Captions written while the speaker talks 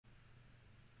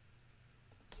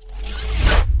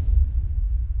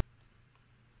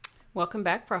Welcome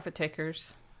back, profit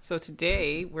takers. So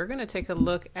today we're going to take a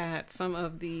look at some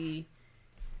of the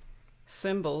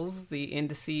symbols, the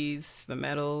indices, the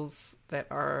metals that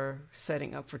are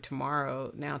setting up for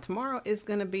tomorrow. Now, tomorrow is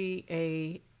going to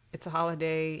be it's a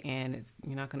holiday, and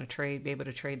you're not going to be able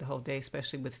to trade the whole day,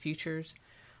 especially with futures.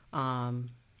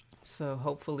 So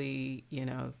hopefully, you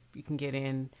can get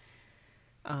in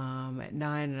at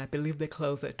 9, and I believe they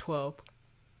close at 12.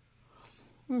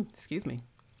 Excuse me.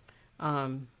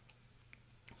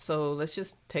 So let's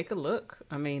just take a look.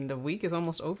 I mean, the week is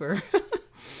almost over.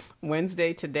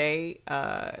 Wednesday today,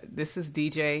 this is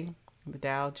DJ, the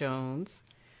Dow Jones.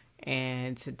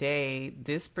 And today,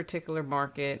 this particular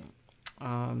market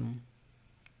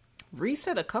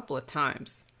reset a couple of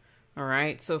times. All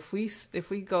right. So if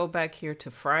we go back here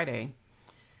to Friday,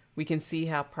 we can see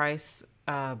how price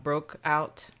broke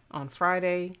out on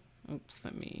Friday. Oops,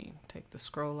 let me take the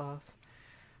scroll off.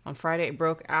 On Friday, it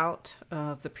broke out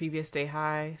of the previous day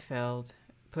high, failed,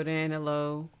 put in a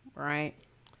low, right,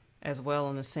 as well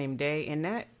on the same day.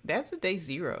 And that's a day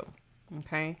zero,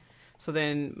 okay? So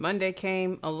then Monday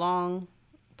came along,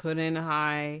 put in a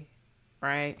high,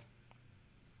 right?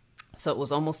 So it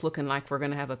was almost looking like we're going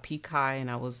to have a peak high,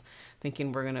 and I was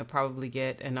thinking we're going to probably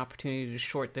get an opportunity to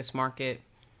short this market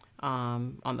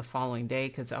on the following day,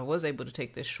 because I was able to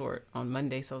take this short on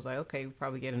Monday. So I was like, okay, we'll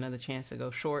probably get another chance to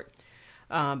go short.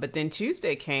 But then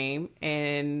Tuesday came,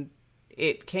 and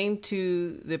it came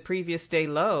to the previous day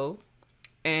low,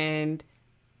 and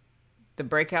the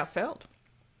breakout failed.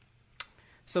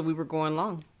 So we were going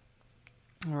long.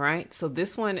 All right. So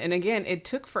this one, and again, it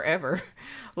took forever.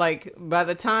 Like by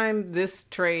the time this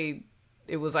trade,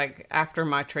 it was like after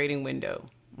my trading window.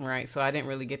 Right. So I didn't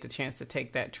really get the chance to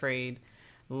take that trade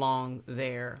long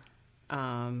there.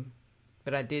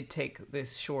 But I did take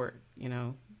this short,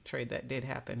 trade that did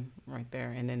happen right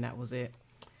there, and then that was it.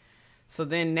 So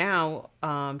then now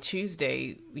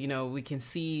Tuesday, we can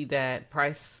see that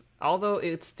price, although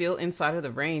it's still inside of the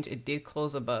range, it did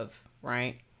close above,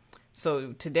 right?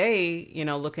 So today,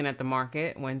 looking at the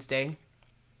market Wednesday,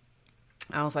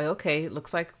 I was like, okay, it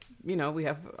looks like we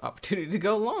have opportunity to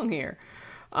go long here,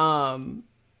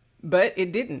 but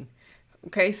it didn't.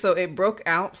 Okay, so it broke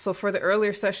out. So for the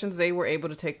earlier sessions, they were able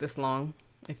to take this long,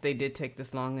 if they did take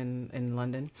this long in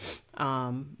London.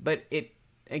 But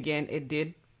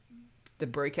the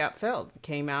breakout failed. It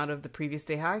came out of the previous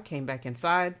day high, came back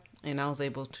inside, and I was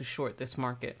able to short this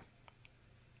market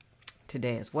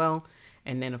today as well.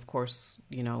 And then, of course,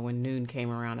 when noon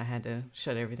came around, I had to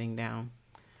shut everything down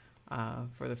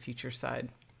for the future side.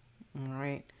 All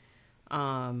right.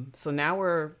 So now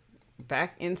we're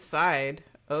back inside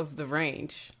of the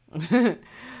range.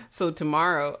 So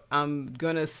tomorrow I'm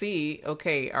going to see,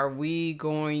 okay, are we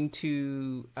going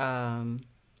to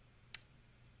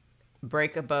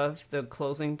break above the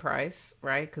closing price,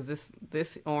 right? Because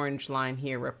this orange line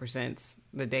here represents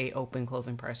the day open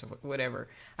closing price or whatever.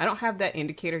 I don't have that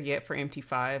indicator yet for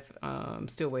MT5. I'm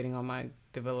still waiting on my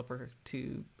developer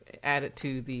to add it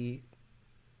to the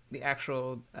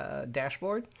actual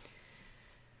dashboard.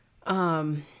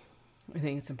 I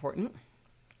think it's important.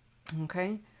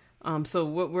 Okay. So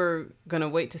what we're going to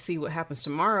wait to see what happens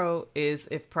tomorrow is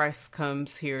if price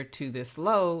comes here to this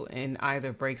low and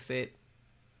either breaks it,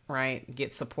 right,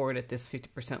 gets support at this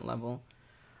 50% level,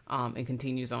 and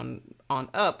continues on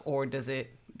up, or does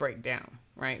it break down,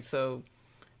 right? So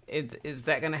is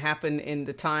that going to happen in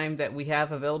the time that we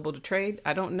have available to trade?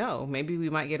 I don't know. Maybe we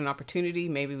might get an opportunity.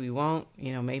 Maybe we won't.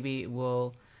 Maybe it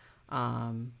will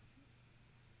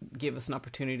give us an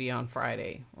opportunity on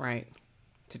Friday, right,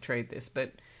 to trade this.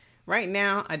 But right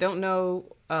now, I don't know.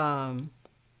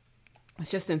 It's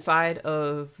just inside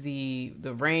of the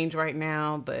range right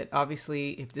now. But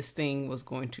obviously, if this thing was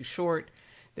going to short,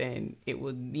 then it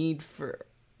would need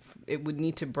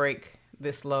to break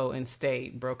this low and stay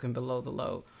broken below the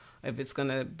low. If it's going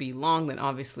to be long, then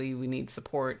obviously we need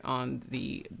support on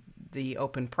the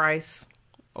open price,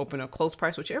 open or close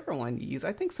price, whichever one you use.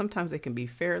 I think sometimes they can be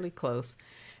fairly close,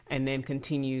 and then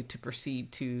continue to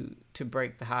proceed to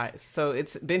break the highs. So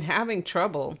it's been having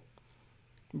trouble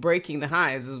breaking the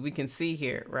highs, as we can see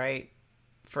here, right?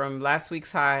 From last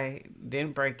week's high,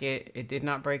 didn't break it. It did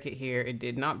not break it here. It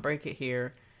did not break it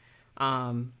here.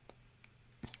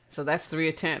 So that's 3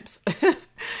 attempts.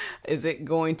 Is it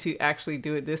going to actually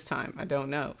do it this time? I don't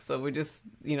know. So we're just,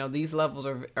 these levels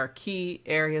are key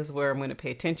areas where I'm going to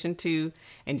pay attention to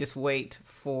and just wait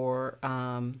for,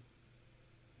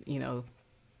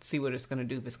 see what it's going to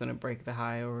do, if it's going to break the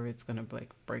high or it's going to break,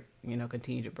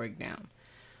 continue to break down.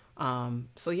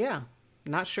 So yeah,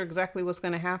 not sure exactly what's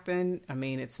going to happen. I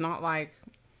mean, it's not like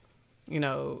you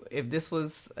know, if this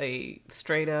was a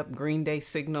straight up green day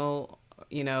signal,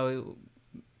 you know,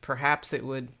 perhaps it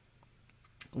would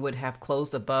have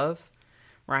closed above,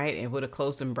 right? It would have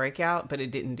closed in breakout, but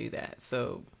it didn't do that.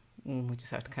 So we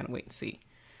just have to kind of wait and see.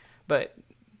 But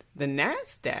the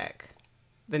NASDAQ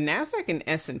and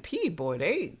S&P, boy,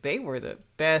 they were the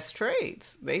best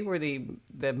trades. They were the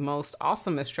most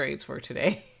awesomest trades for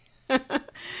today.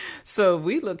 So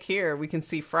we look here, we can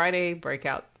see Friday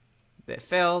breakout that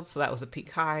failed. So that was a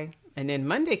peak high. And then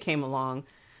Monday came along,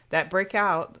 that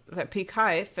breakout, that peak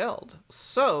high, it failed.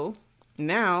 So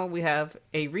now we have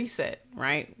a reset,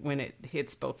 right? When it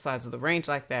hits both sides of the range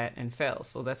like that and fails.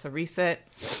 So that's a reset.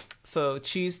 So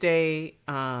Tuesday,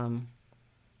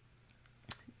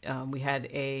 we had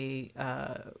a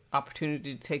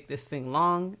opportunity to take this thing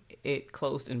long. It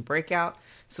closed in breakout.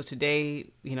 So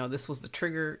today, you know, this was the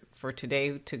trigger for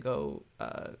today to go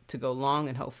long,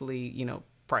 and hopefully, you know,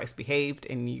 price behaved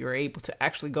and you're able to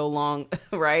actually go long,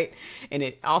 right? And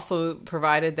it also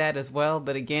provided that as well.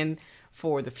 But again,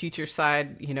 for the future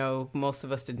side, you know, most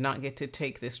of us did not get to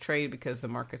take this trade because the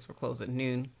markets were closed at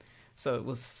noon. So it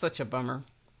was such a bummer,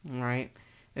 right?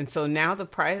 And so now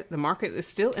the market is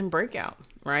still in breakout,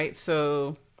 right?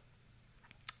 So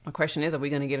the question is, are we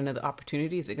going to get another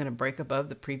opportunity? Is it going to break above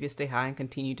the previous day high and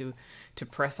continue to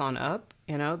press on up?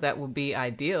 You know, that would be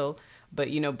ideal. But,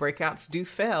 you know, breakouts do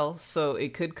fail. So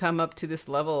it could come up to this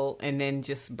level and then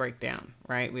just break down,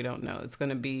 right? We don't know. It's going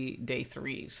to be day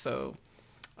 3. So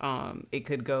it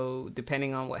could go,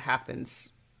 depending on what happens,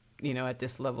 you know, at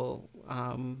this level,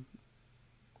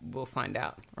 we'll find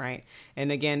out, right? And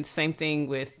again, same thing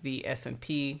with the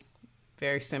S&P,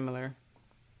 very similar,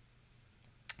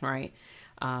 right?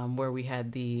 Where we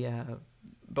had the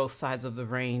both sides of the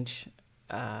range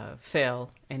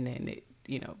fell, and then it,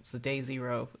 you know, it's a day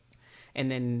 0, and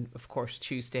then of course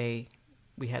Tuesday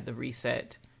we had the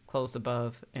reset, closed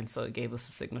above, and so it gave us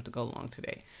a signal to go long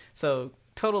today. So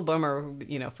total bummer,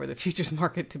 you know, for the futures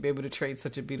market to be able to trade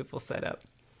such a beautiful setup.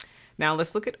 Now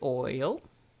let's look at oil,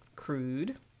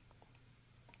 crude.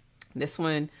 This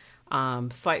one,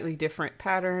 slightly different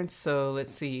pattern. So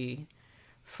let's see,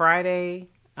 Friday,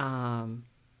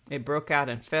 it broke out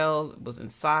and fell. It was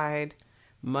inside.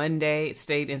 Monday, it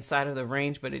stayed inside of the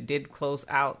range, but it did close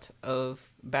out of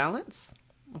balance.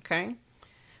 Okay.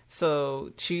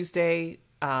 So Tuesday,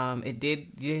 it did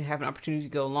have an opportunity to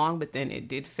go long, but then it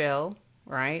did fail,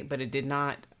 right? But it did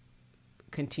not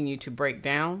continue to break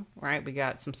down, right? We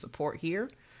got some support here.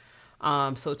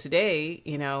 So today,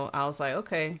 you know, I was like,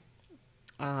 okay,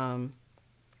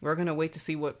 we're going to wait to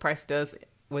see what price does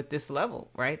with this level,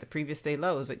 right? The previous day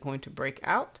low. Is it going to break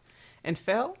out and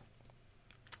fell?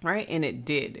 Right? And it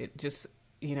did. It just,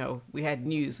 you know, we had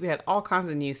news. We had all kinds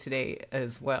of news today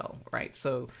as well, right?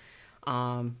 So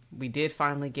we did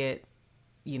finally get,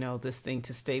 you know, this thing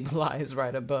to stabilize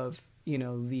right above, you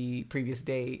know, the previous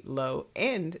day low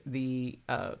and the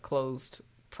closed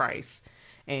price.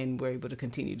 And we're able to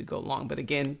continue to go long. But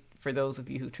again, for those of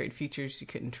you who trade futures, you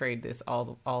couldn't trade this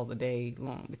all the day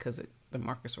long because the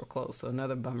markets were closed. So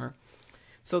another bummer.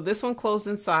 So this one closed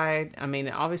inside. I mean,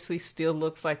 it obviously still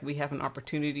looks like we have an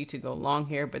opportunity to go long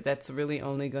here, but that's really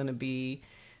only going to be,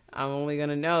 I'm only going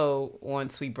to know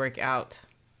once we break out,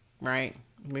 right?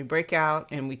 When we break out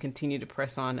and we continue to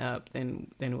press on up,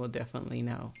 then we'll definitely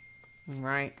know,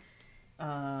 right?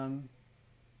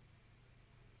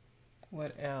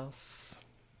 What else?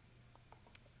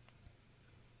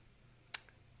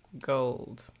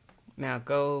 Gold. Now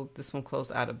gold, this one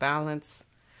closed out of balance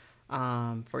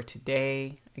for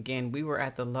today. Again, we were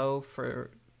at the low for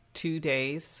 2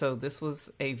 days, so this was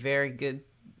a very good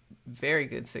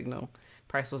signal.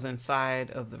 Price was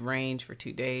inside of the range for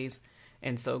 2 days,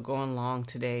 and so going long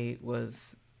today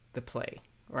was the play,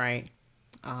 right?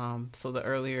 So the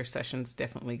earlier sessions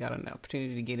definitely got an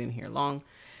opportunity to get in here long.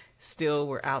 Still,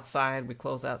 we're outside. We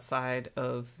closed outside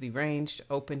of the range,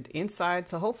 opened inside,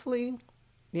 so hopefully,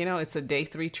 you know, it's a day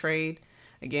 3 trade.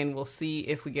 Again, we'll see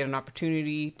if we get an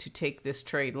opportunity to take this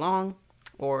trade long,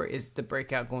 or is the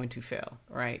breakout going to fail,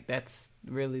 right? That's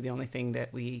really the only thing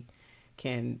that we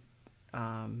can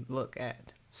look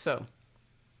at. So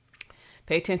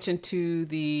pay attention to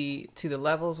the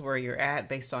levels where you're at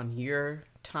based on your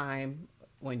time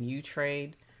when you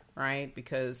trade, right?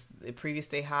 Because the previous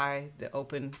day high, the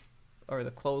open or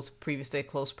the previous day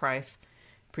close price,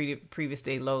 previous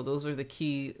day low, those are the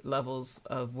key levels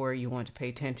of where you want to pay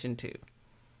attention to.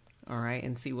 All right,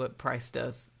 and see what price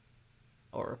does,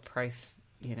 or price,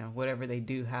 you know, whatever they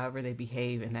do, however they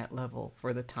behave in that level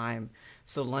for the time.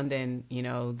 So London, you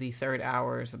know, the third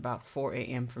hour is about 4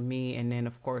 a.m. for me, and then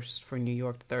of course for New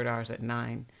York, the third hour is at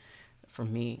 9 for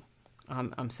me.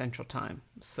 I'm Central Time.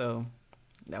 So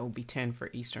That would be 10 for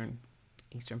Eastern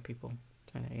people,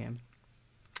 10 a.m.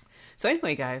 So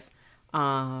anyway, guys,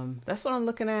 that's what I'm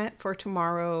looking at for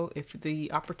tomorrow. If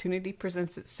the opportunity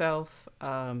presents itself,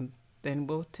 then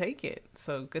we'll take it.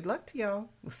 So good luck to y'all.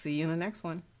 We'll see you in the next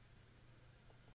one.